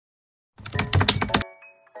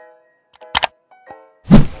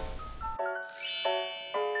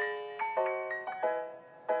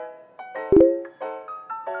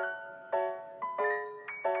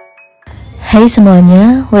Hai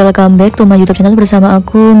semuanya, welcome back to my YouTube channel bersama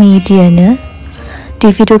aku Midiana.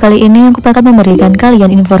 Di video kali ini aku akan memberikan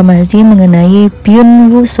kalian informasi mengenai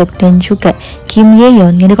Byun Woo Seok dan juga Kim Hye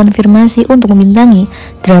Yoon yang dikonfirmasi untuk membintangi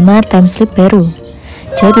drama time slip baru.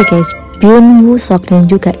 Jadi guys, Byun Woo Seok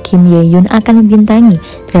dan juga Kim Hye Yoon akan membintangi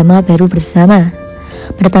drama baru bersama.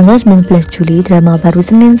 Pada tanggal 19 Juli, drama baru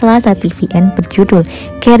Senin Selasa TVN berjudul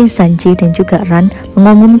Kerry Sanji dan juga Ran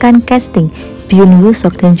mengumumkan casting Byun Woo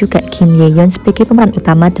Seok dan juga Kim Hye Yoon sebagai pemeran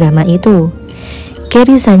utama drama itu.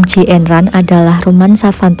 Kerry Sanji and Ran adalah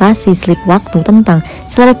romansa fantasi slip waktu tentang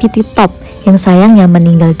selebriti top yang sayangnya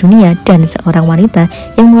meninggal dunia dan seorang wanita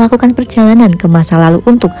yang melakukan perjalanan ke masa lalu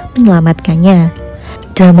untuk menyelamatkannya.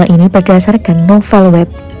 Drama ini berdasarkan novel web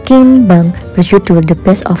Kim Bang berjudul The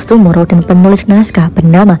Best of Tomorrow dan penulis naskah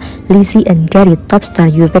bernama Lee Si-eun dari Top Star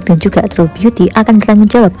Yubek dan juga True Beauty akan bertanggung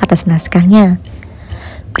jawab atas naskahnya.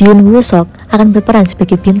 Byun Woo Seok akan berperan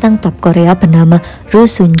sebagai bintang top Korea bernama Ro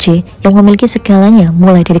Sun-jae yang memiliki segalanya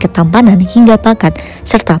mulai dari ketampanan hingga bakat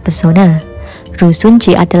serta pesona. Ro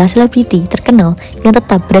Sun-jae adalah selebriti terkenal yang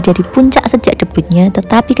tetap berada di puncak sejak debutnya,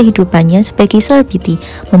 tetapi kehidupannya sebagai selebriti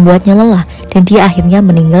membuatnya lelah dan dia akhirnya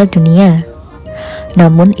meninggal dunia.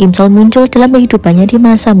 Namun Imsol muncul dalam kehidupannya di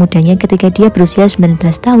masa mudanya ketika dia berusia 19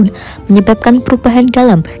 tahun, menyebabkan perubahan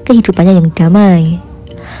dalam kehidupannya yang damai.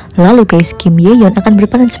 Lalu guys, Kim Hye Yoon akan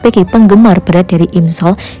berperan sebagai penggemar berat dari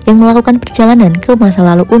Imsol yang melakukan perjalanan ke masa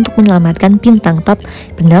lalu untuk menyelamatkan bintang top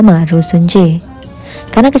bernama Ro Sun-jae.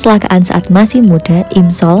 Karena kecelakaan saat masih muda,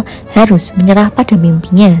 Imsol harus menyerah pada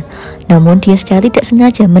mimpinya. Namun dia secara tidak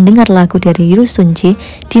sengaja mendengar lagu dari Ro Sun-jae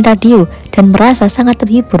di radio dan merasa sangat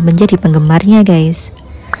terhibur menjadi penggemarnya guys.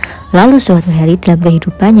 Lalu suatu hari dalam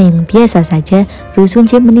kehidupannya yang biasa saja, Ro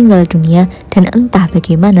Sun-jae meninggal dunia dan entah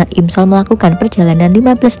bagaimana Imsol melakukan perjalanan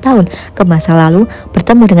 15 tahun ke masa lalu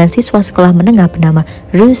bertemu dengan siswa sekolah menengah bernama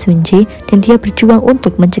Ro Sun-jae dan dia berjuang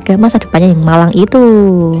untuk mencegah masa depannya yang malang itu.